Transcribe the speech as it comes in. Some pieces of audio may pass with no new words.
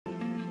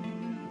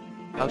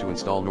How to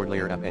install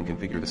NordLayer app and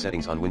configure the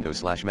settings on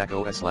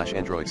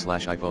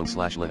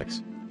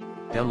Windows/macOS/Android/iPhone/Linux.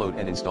 Download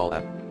and install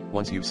app.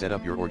 Once you've set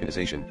up your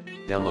organization,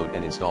 download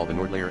and install the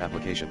NordLayer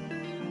application.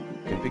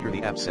 Configure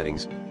the app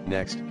settings.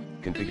 Next,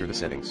 configure the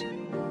settings.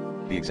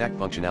 The exact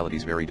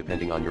functionalities vary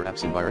depending on your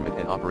app's environment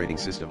and operating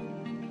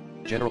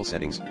system. General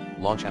settings: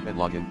 launch app at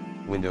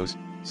login,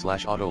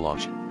 Windows/auto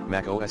launch,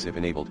 macOS if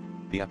enabled,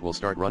 the app will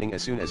start running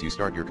as soon as you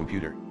start your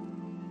computer.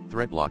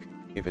 Threat block,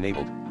 if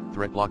enabled,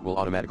 threat block will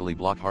automatically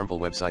block harmful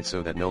websites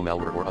so that no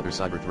malware or other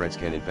cyber threats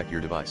can infect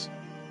your device.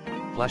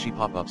 Flashy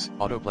pop-ups,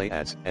 autoplay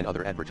ads, and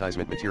other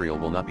advertisement material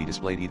will not be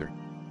displayed either.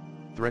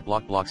 Threat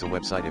block blocks a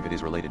website if it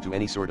is related to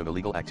any sort of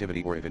illegal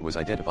activity or if it was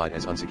identified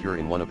as unsecure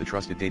in one of the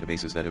trusted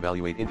databases that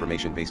evaluate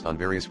information based on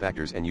various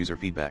factors and user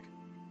feedback.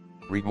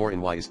 Read more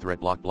in Why is threat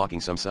block blocking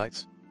some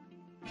sites?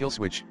 Kill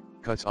switch,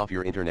 cuts off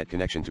your internet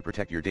connection to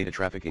protect your data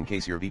traffic in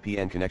case your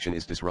VPN connection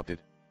is disrupted.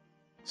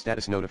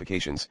 Status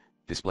notifications,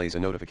 displays a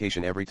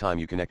notification every time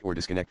you connect or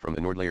disconnect from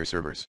the NordLayer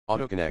servers.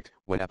 Auto connect,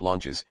 when app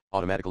launches,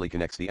 automatically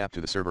connects the app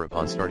to the server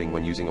upon starting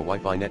when using a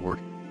Wi-Fi network,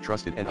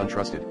 trusted and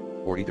untrusted,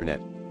 or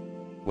Ethernet.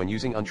 When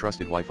using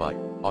untrusted Wi-Fi,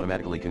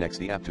 automatically connects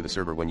the app to the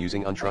server when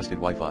using untrusted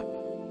Wi-Fi.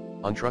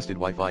 Untrusted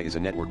Wi-Fi is a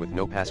network with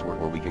no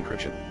password or weak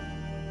encryption.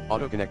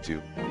 Auto connect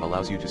to,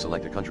 allows you to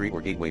select a country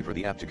or gateway for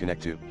the app to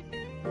connect to.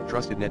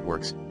 Trusted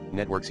networks,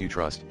 networks you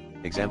trust,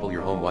 example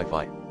your home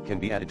Wi-Fi, can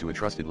be added to a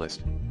trusted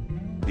list.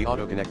 The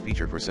auto connect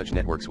feature for such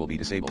networks will be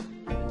disabled.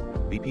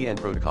 VPN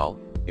protocol,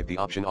 if the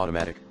option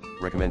automatic,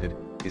 recommended,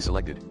 is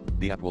selected,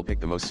 the app will pick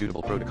the most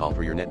suitable protocol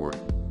for your network.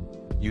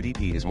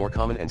 UDP is more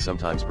common and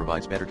sometimes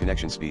provides better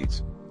connection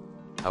speeds.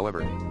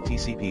 However,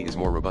 TCP is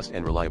more robust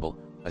and reliable,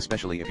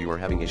 especially if you are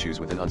having issues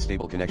with an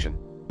unstable connection.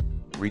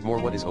 Read more.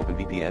 What is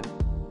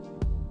OpenVPN?